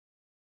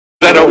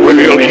Than a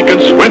whale, he can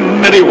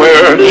swim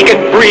anywhere. He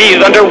can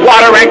breathe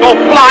underwater and go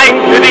flying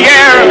through the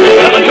air.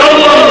 The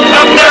noble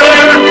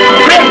submariner,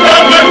 prince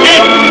of the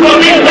deep, will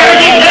be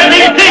turning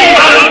every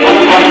demon.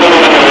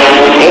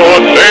 For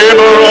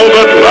sailor of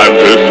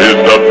Atlantis is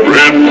the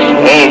prince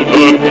of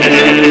the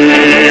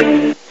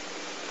deep.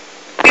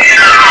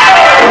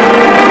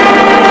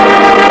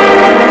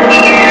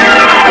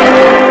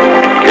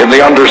 In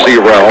the undersea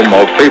realm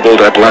of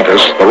fabled Atlantis,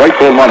 the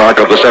rightful monarch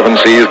of the seven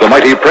seas, the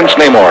mighty Prince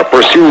Namor,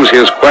 pursues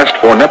his quest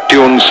for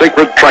Neptune's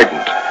sacred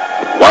trident.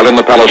 While in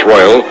the Palace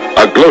Royal,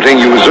 a gloating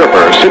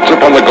usurper sits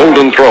upon the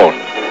golden throne,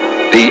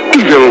 the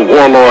evil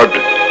warlord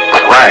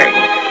Krang.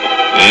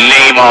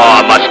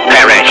 Namor must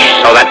perish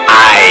so that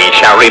I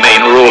shall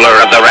remain ruler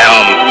of the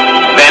realm.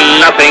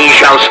 Then nothing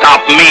shall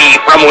stop me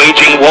from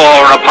waging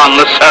war upon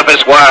the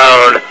surface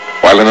world.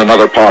 While in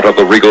another part of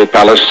the regal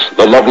palace,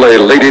 the lovely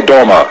Lady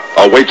Dorma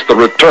awaits the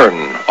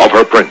return of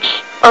her prince.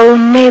 Oh,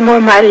 Namor,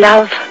 my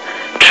love,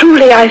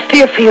 truly I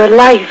fear for your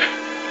life.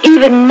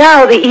 Even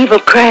now the evil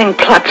Krang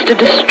plots to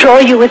destroy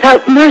you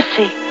without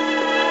mercy.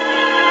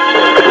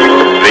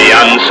 The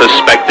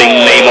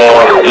unsuspecting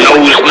Namor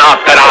knows not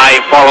that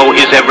I follow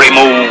his every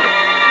move.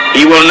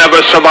 He will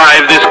never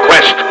survive this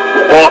quest,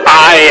 for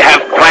I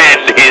have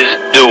planned his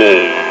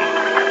doom.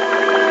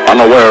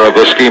 Unaware of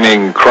the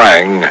scheming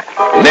Krang,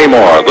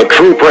 Namor, the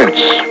true prince,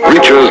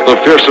 reaches the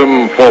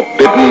fearsome,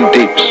 forbidden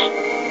deeps.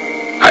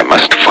 I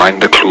must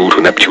find a clue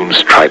to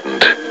Neptune's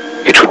trident.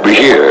 It should be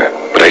here,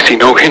 but I see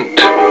no hint,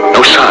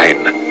 no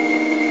sign.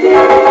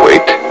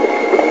 Wait.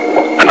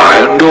 An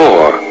iron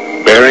door,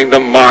 bearing the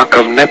mark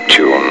of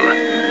Neptune.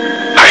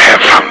 I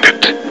have found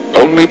it.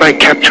 Only by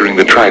capturing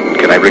the trident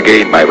can I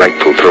regain my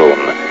rightful throne.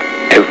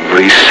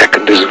 Every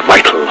second is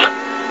vital.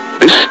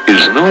 This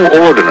is no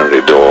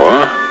ordinary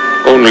door.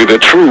 Only the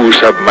true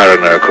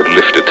submariner could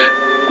lift it.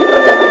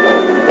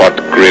 What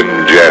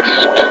grim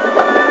jest,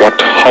 what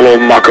hollow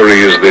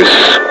mockery is this?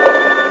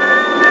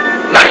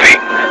 Nothing.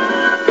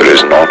 There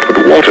is naught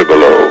but water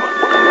below.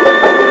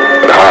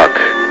 But hark,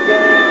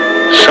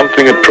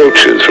 something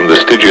approaches from the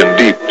Stygian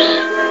deeps.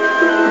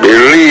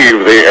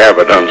 Believe the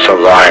evidence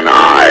of thine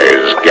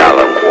eyes,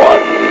 gallant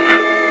one.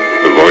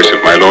 The voice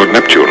of my lord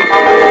Neptune.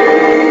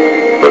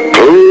 The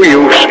clue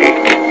you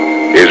seek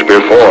is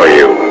before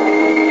you,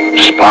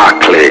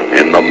 sparkling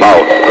in the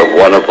mouth of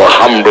one of the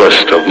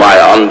humblest of my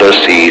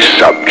undersea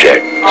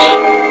subjects.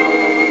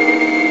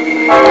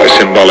 A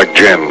symbolic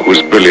gem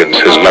whose brilliance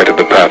has lighted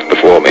the path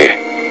before me.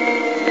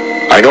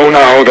 I know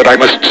now that I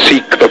must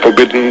seek the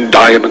forbidden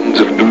diamonds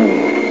of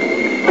doom.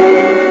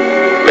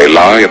 They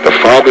lie at the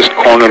farthest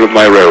corner of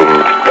my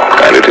realm,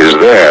 and it is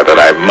there that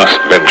I must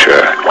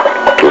venture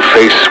to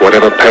face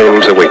whatever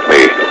perils await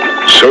me.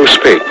 So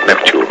spake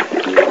Neptune.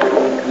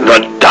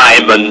 The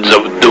diamonds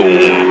of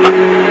doom.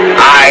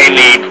 I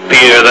need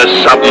fear the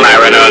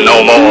submariner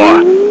no more,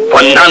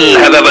 for none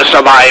have ever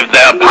survived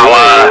their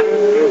power.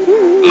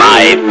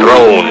 My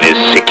throne is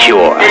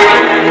secure.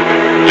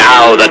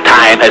 Now the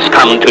time has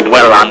come to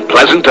dwell on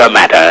pleasanter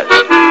matters.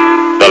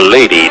 The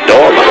Lady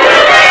Dorma.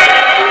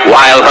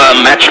 While her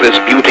matchless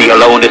beauty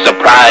alone is a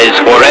prize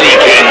for any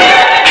king,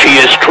 she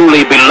is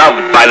truly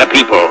beloved by the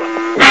people.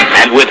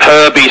 And with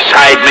her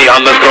beside me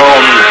on the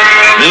throne,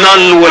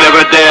 none would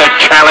ever dare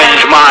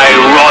challenge my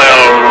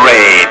royal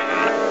reign.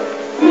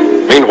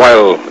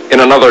 Meanwhile, in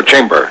another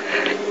chamber.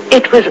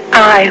 It was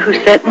I who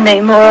set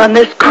Namor on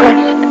this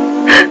quest.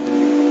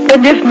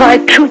 And if my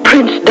true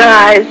prince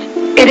dies,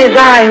 it is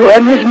I who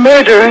am his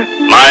murderer.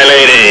 My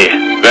lady,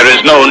 there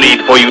is no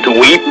need for you to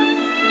weep.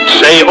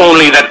 Say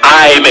only that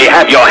I may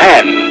have your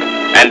hand,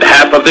 and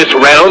half of this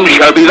realm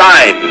shall be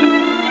thine.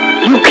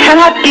 You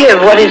cannot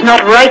give what is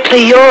not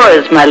rightly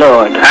yours, my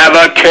lord. Have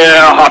a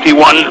care, haughty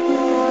one.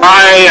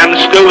 I am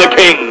still the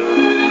king,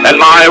 and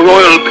my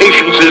royal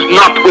patience is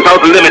not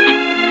without limit.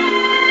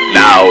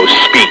 Now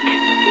speak,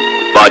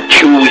 but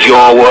choose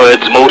your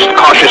words most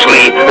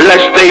cautiously,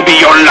 lest they be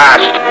your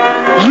last.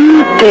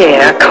 You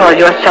dare call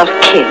yourself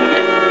king?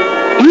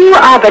 You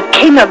are the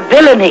king of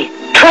villainy,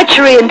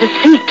 treachery, and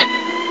deceit.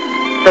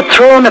 The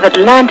throne of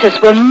Atlantis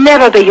will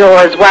never be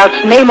yours whilst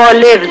Namor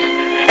lives,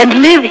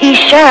 and live he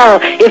shall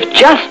if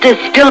justice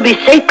still be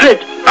sacred.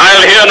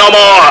 I'll hear no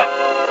more.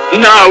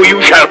 Now you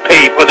shall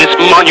pay for this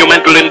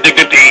monumental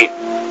indignity.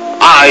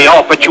 I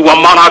offered you a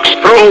monarch's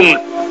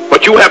throne,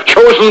 but you have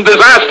chosen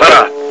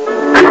disaster.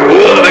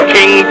 Whom the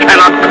king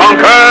cannot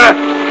conquer,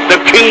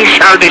 the king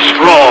shall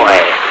destroy.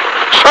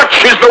 Such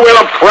is the will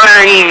of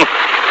Krang.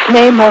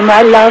 Namor, my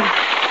love,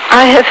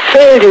 I have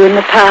failed you in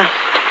the past,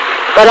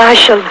 but I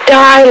shall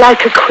die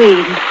like a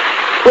queen,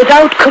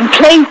 without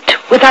complaint,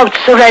 without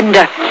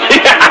surrender.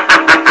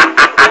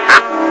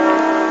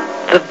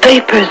 The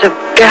vapors of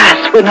gas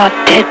were not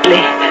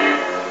deadly,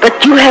 but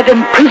you have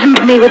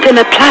imprisoned me within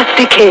a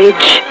plastic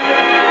cage.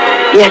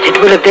 Yet it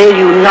will avail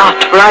you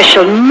not, for I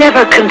shall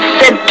never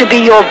consent to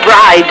be your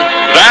bride.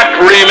 That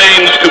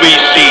remains to be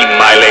seen,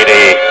 my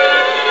lady.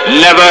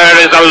 Never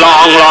is a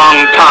long, long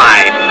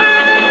time.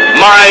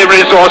 My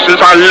resources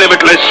are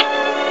limitless.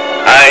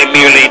 I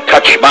merely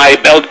touch my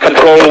belt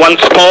control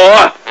once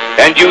more,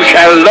 and you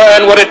shall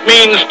learn what it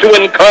means to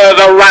incur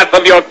the wrath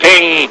of your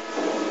king.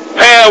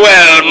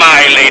 Farewell,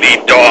 my Lady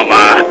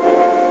Dorma.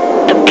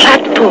 The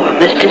platform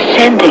is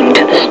descending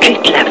to the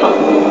street level.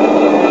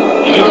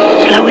 It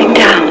is slowing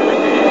down.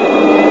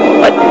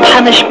 What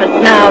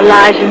punishment now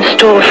lies in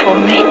store for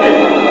me?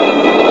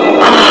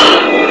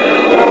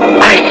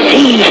 I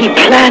see he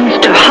plans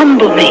to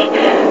humble me,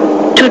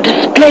 to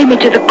display me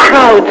to the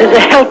crowds as a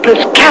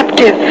helpless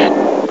captive.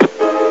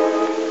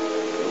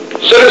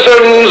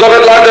 Citizens of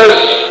Atlantis,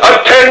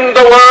 attend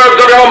the words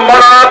of your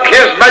monarch,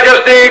 His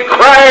Majesty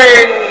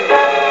Krang.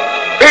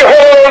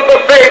 Behold the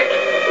fate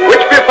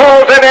which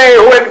befalls any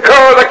who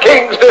incur the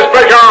king's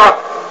displeasure.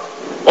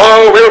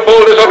 For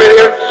willful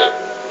disobedience,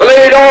 the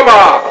Lady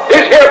Dorma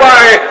is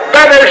hereby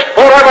banished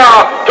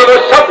forever to the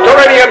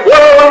subterranean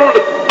world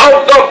of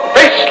the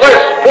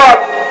Faceless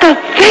One. The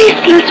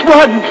Faceless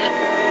Ones!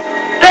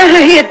 Better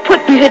he had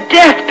put me to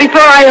death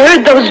before I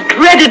heard those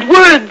dreaded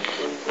words.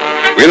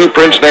 Will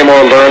Prince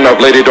Namor learn of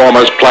Lady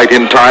Dorma's plight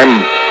in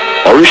time,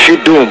 or is she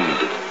doomed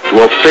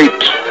to a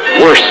fate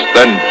worse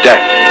than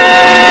death?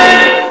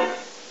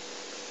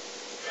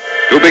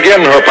 To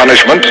begin her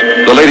punishment,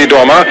 the Lady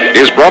Dorma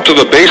is brought to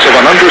the base of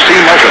an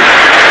undersea mountain.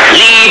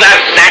 Leave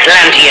us,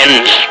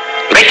 Atlanteans.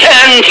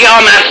 Return to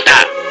your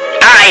master.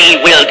 I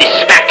will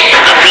dispatch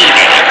the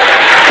female.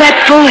 That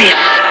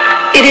voice,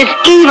 it is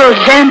evil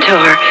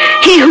Xantor,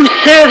 he who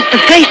serves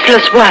the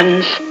Faceless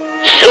Ones.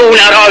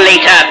 Sooner or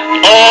later,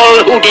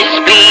 all who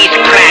displease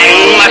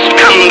Krang must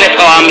come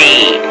before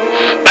me.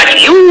 But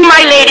you,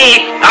 my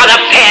lady, are the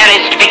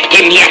fairest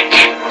victim yet.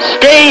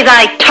 Stay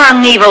thy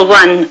tongue, evil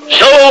one.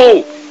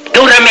 So, to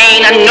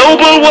remain a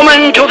noble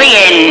woman to the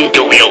end,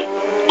 do you?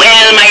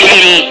 Well, my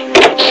lady,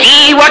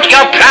 see what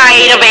your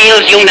pride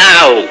avails you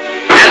now,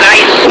 as I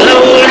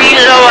slowly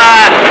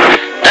lower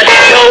the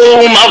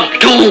Dome of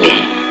Doom.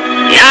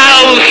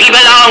 Now she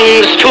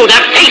belongs to the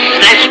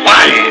Faceless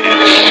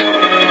Ones.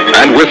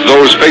 And with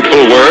those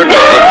fateful words,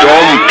 the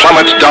dome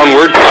plummets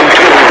downward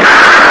until...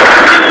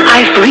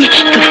 I've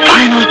reached the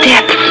final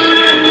depths,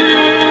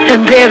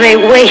 and there they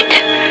wait,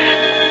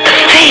 the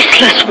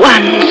Faceless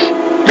Ones.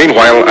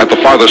 Meanwhile, at the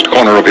farthest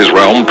corner of his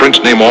realm, Prince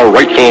Namor,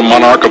 rightful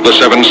monarch of the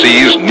seven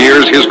seas,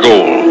 nears his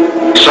goal.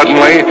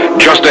 Suddenly,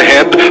 just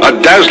ahead, a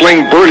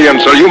dazzling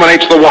brilliance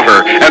illuminates the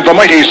water, and the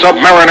mighty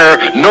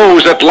submariner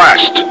knows at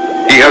last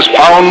he has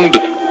found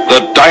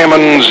the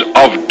Diamonds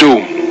of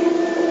Doom.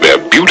 Their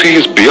beauty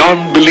is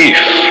beyond belief.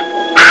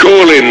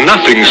 Surely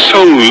nothing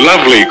so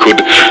lovely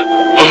could...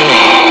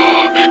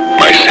 Oh,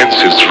 my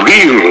senses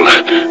reel.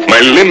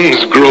 My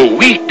limbs grow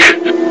weak.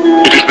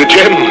 It is the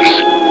gems.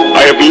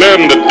 I have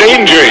learned the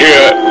danger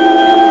here.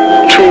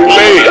 Too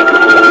late.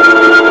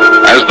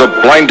 As the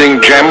blinding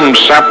gems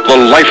sap the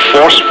life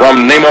force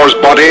from Namor's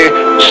body,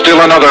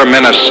 still another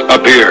menace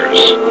appears.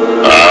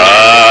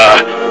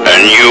 A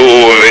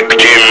new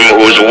victim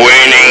whose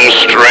waning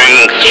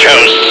strength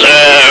shall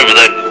serve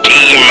the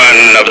demon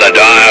of the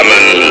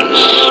diamonds.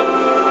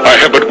 I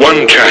have but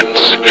one chance.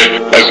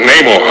 As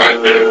Namor,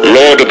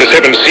 Lord of the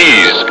Seven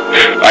Seas,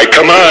 I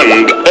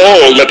command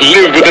all that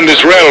live within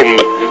this realm,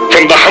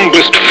 from the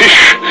humblest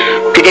fish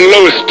to the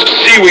lowest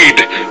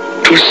seaweed,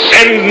 to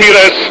send me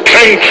their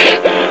strength.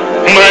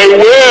 My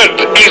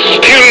word is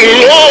still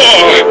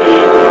law.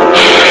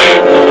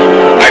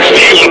 I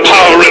feel the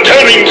power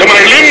returning to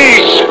my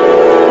limbs.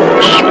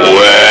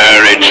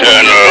 Swear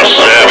eternal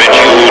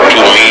servitude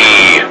to me,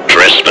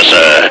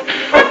 trespasser,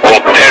 or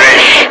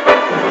perish.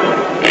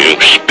 You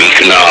speak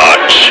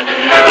not.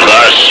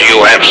 Thus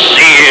you have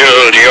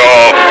sealed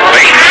your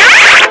fate.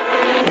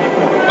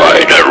 By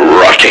the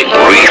rotting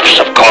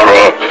reefs of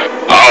coral,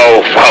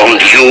 how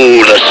found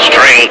you the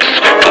strength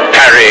to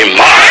carry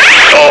my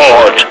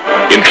sword?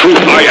 In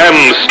truth, I am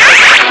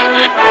strength.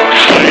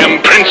 I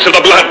am Prince of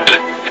the Blood,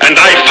 and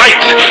I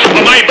fight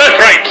for my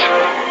birthright.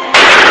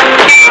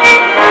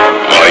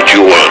 My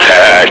jeweled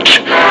hat.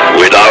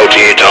 Without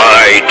it,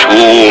 I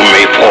too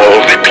may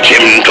fall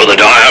victim to the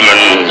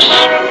diamonds.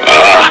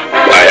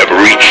 I have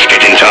reached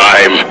it in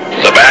time.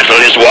 The battle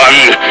is won.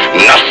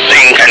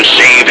 Nothing can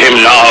save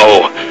him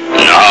now.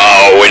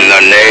 Now, in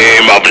the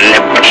name of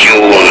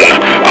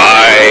Neptune,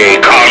 I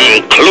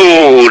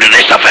conclude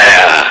this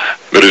affair.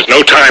 There is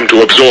no time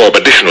to absorb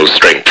additional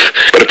strength,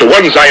 but if the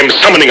ones I am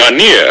summoning are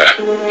near...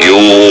 You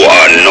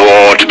are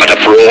naught but a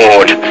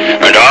fraud,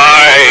 and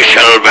I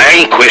shall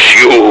vanquish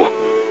you.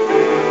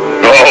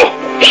 No,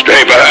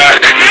 stay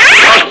back.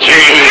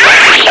 Nothing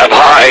can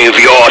survive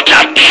your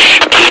touch.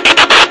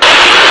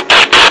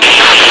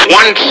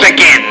 Once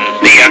again,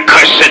 the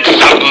accursed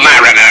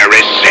submariner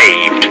is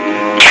saved.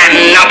 Can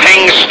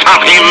nothing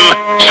stop him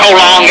so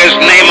long as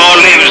Namor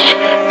lives?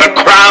 The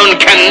crown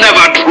can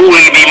never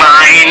truly be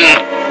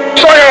mine.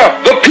 Sire,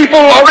 the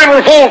people are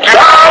in revolt. He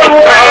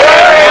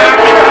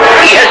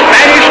has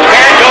banished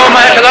Fair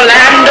Dorma to the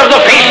land of the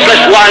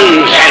Faceless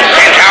Ones and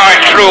sent our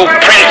true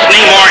Prince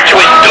Namor to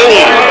his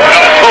doom.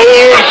 The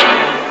fools!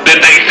 Did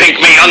they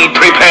think me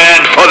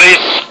unprepared for this?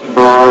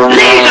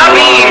 Laser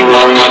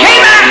beams! Stay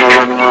back!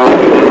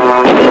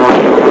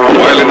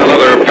 While in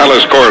another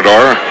palace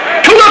corridor...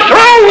 To the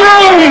throne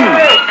room!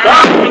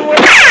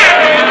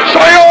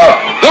 Sire,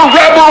 the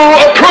rebel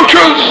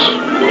approaches!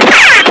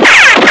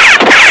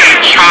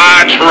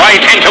 Charge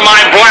right into my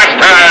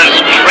blasters!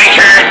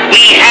 Traitor,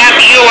 we have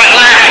you at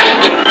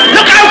last!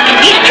 Look out!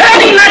 He's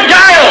turning that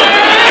dial!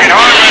 An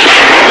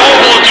armored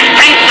mobile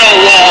defensive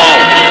wall!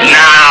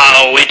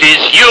 Now it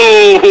is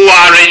you who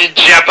are in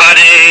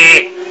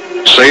jeopardy!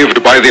 Saved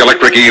by the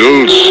electric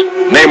eels,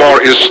 Namor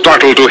is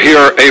startled to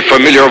hear a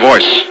familiar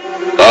voice.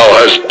 Thou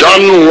hast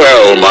done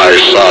well, my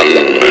son.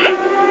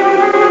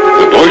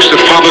 The voice of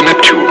Father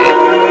Neptune,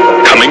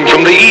 coming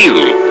from the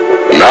eel.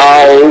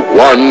 Now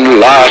one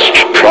last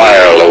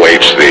trial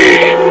awaits thee,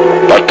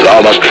 but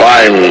thou must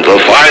find the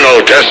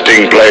final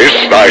testing place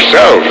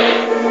thyself.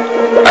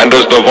 And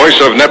as the voice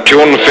of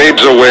Neptune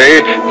fades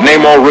away,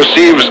 Namor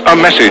receives a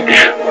message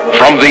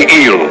from the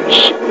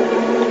eels.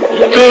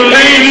 The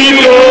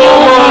Lady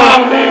Dorma,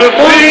 the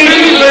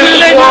faceless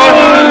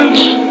ones.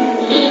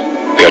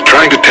 They are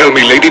trying to tell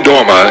me Lady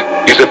Dorma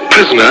is a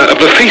prisoner of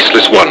the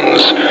Faceless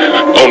Ones.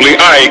 Only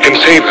I can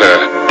save her,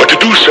 but to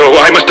do so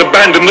I must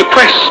abandon the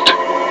quest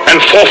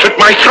and forfeit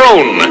my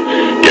throne.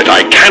 Yet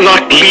I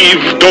cannot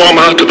leave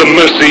Dorma to the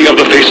mercy of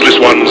the Faceless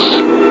Ones.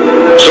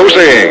 So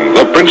saying,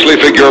 the princely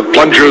figure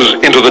plunges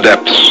into the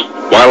depths,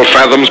 while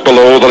fathoms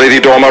below, the Lady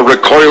Dorma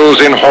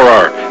recoils in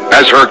horror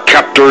as her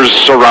captors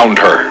surround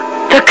her.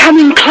 They're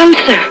coming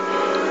closer.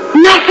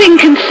 Nothing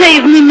can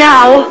save me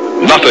now.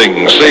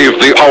 Nothing save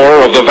the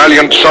hour of the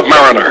valiant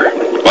submariner.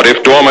 But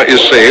if Dorma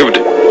is saved,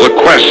 the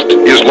quest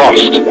is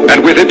lost,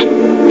 and with it,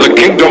 the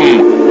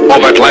kingdom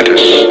of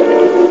Atlantis.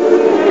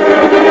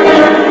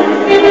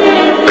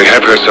 They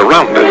have her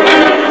surrounded.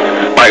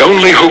 My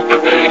only hope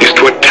is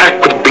to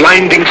attack with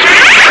blinding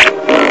speed.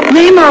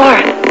 Namor,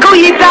 go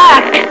ye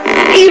back.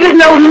 Even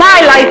though my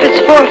life is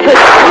forfeit,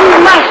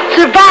 you must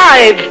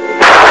survive.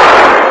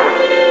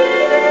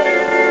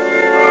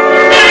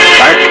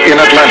 Back in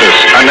Atlantis,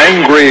 an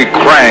angry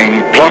Krang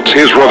plots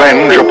his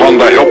revenge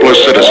upon the helpless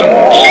citizens.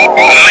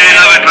 Men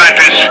of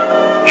Atlantis,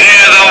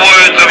 hear the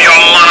words of your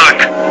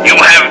monarch. You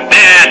have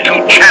dared to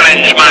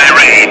challenge my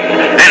reign,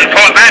 and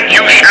for that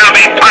you shall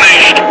be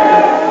punished.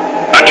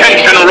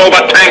 Attention,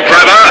 robot tank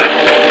driver.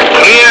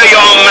 Clear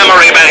your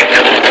memory bank.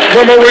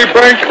 Memory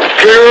bank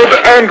cleared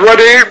and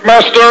ready,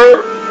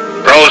 Master.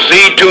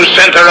 Proceed to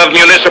center of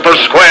Municipal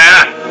Square.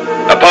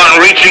 Upon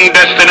reaching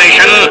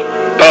destination,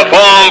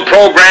 perform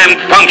programmed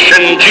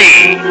function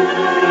G.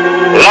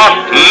 Lock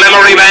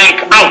memory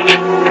bank out.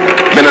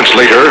 Minutes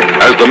later,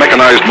 as the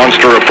mechanized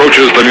monster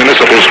approaches the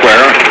municipal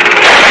square,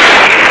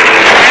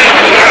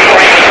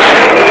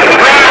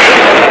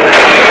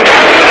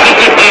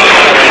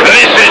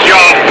 This is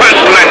your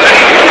first lesson.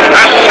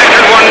 The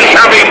second one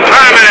shall be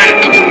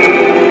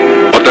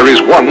permanent. but there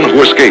is one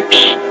who escapes.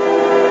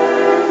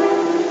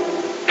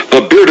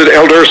 The bearded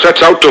elder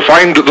sets out to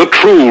find the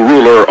true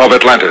ruler of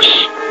Atlantis,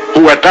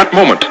 who at that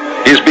moment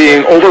is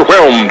being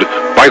overwhelmed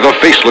by the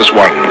Faceless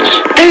Ones.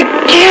 They're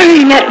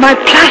tearing at my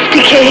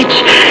plastic cage.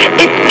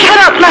 It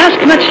cannot last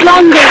much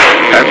longer.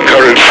 Have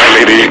courage, my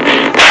lady.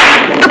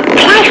 The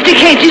plastic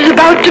cage is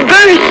about to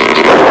burst.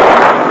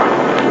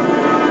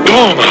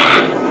 Dorma!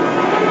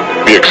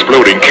 The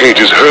exploding cage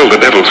has hurled the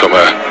devils from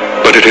her,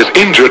 but it has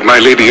injured my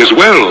lady as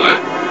well.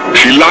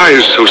 She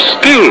lies so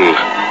still.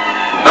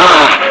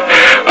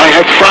 I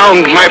have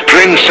found my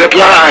prince at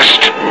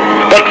last.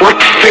 But what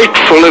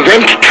fateful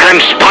event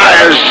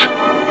transpires?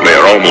 They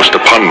are almost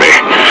upon me.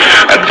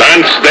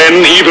 Advance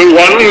then, evil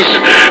ones!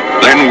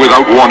 Then,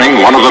 without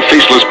warning, one of the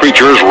faceless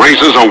creatures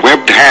raises a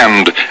webbed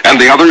hand, and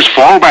the others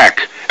fall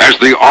back as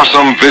the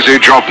awesome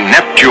visage of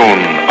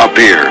Neptune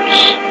appears.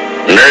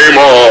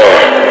 Namor,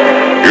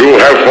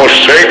 you have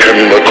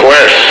forsaken the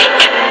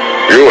quest.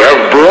 You have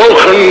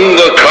broken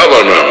the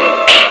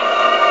covenant.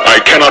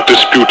 I cannot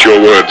dispute your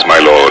words, my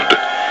lord.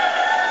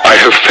 I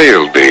have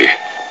failed thee.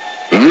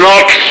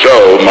 Not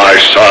so, my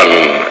son.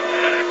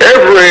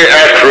 Every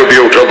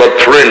attribute of a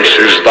prince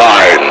is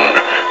thine.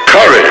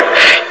 Courage,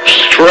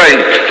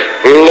 strength,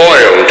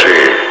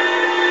 loyalty.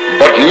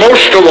 But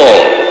most of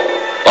all,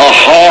 a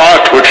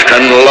heart which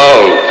can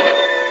love,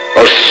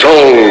 a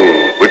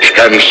soul which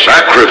can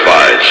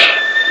sacrifice.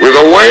 With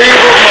a wave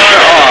of my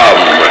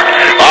arm,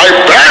 I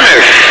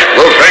banish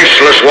the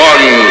Faceless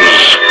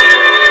Ones.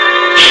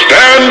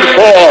 Stand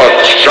forth,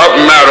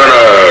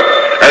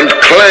 submariner, and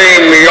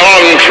claim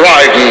yon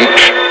trident.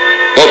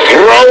 The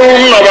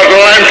throne of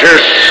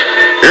Atlantis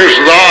is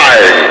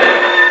thine.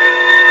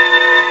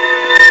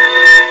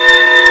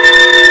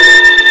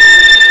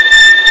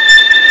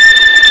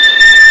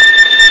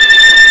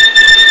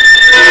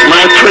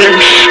 My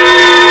prince,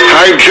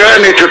 I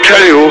journey to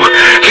tell you,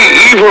 the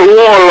evil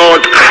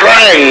warlord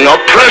Krang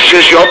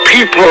oppresses your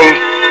people.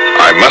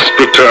 I must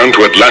return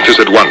to Atlantis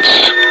at once.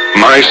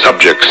 My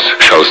subjects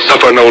shall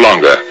suffer no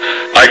longer.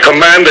 I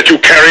command that you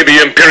carry the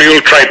Imperial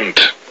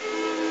Trident.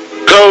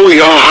 Go,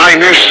 your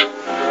highness.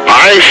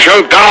 I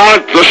shall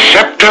guard the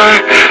scepter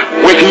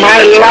with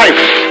my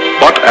life.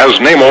 But as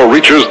Namor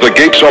reaches the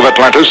gates of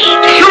Atlantis,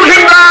 Shoot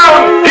him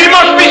down! He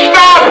must be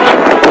stopped!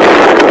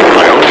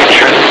 My only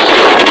chance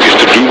is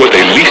to do what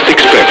they least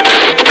expect.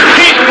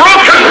 He's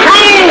broken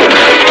through!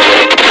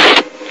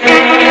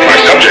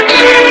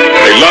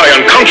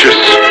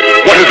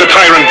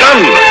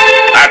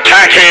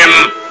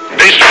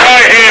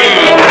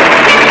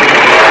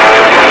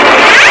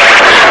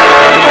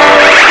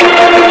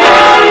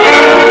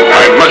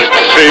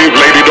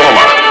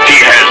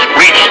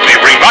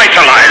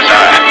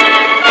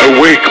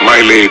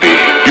 lady.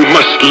 You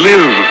must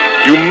live.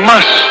 You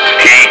must.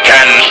 He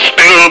can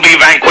still be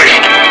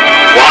vanquished.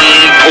 One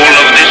pull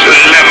of this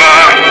lever.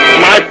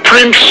 My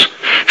prince,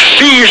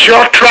 seize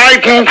your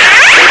trident.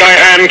 Take my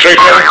hand,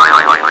 traitor.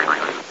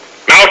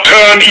 Now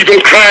turn,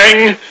 evil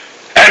Krang,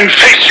 and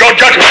face your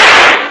judgment.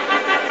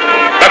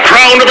 The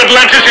crown of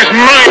Atlantis is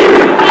mine.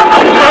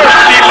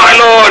 Mercy, my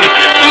lord.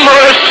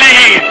 Mercy.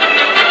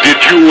 Did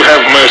you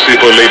have mercy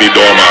for Lady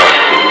Dorma,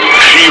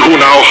 she who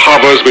now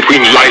hovers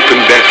between life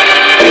and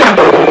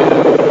death?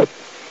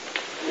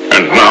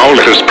 And now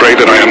let us pray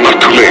that I am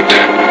not too late.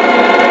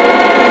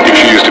 If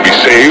she is to be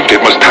saved, it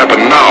must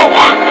happen now.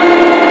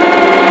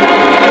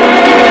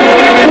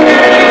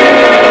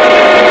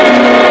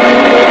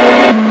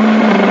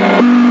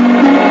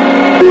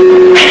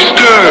 She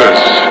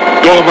stirs.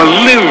 Dorma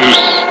lives.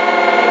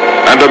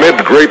 And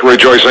amid great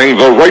rejoicing,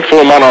 the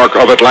rightful monarch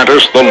of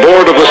Atlantis, the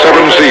Lord of the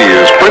Seven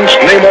Seas, Prince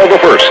Namor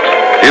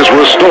I, is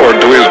restored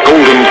to his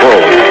golden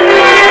throne,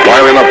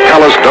 while in a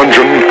palace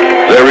dungeon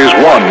there is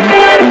one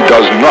who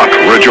does not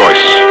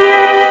rejoice.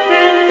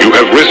 You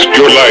have risked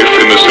your life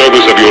in the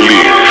service of your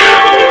liege.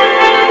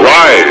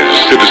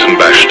 Rise, citizen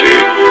Vashti.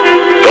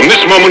 From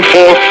this moment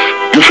forth,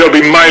 you shall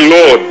be my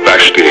lord,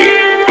 Vashti,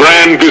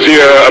 Grand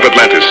Vizier of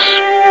Atlantis.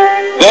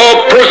 The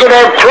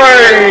prisoner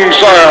Krang,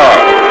 sire.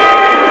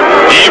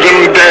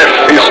 Even death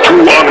is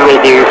too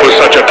honorable for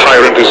such a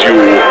tyrant as you.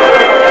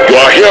 You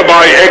are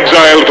hereby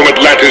exiled from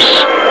Atlantis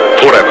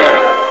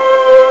forever.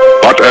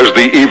 But as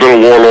the evil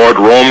warlord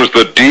roams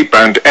the deep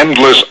and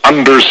endless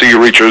undersea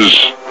reaches,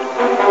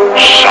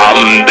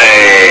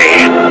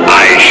 Someday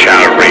I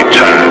shall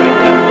return.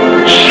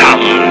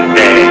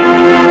 Someday.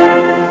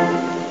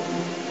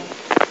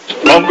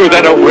 Stronger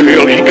than a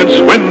whale, he can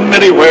swim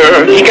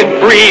anywhere. He can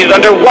breathe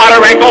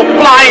underwater and go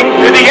flying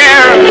through the air.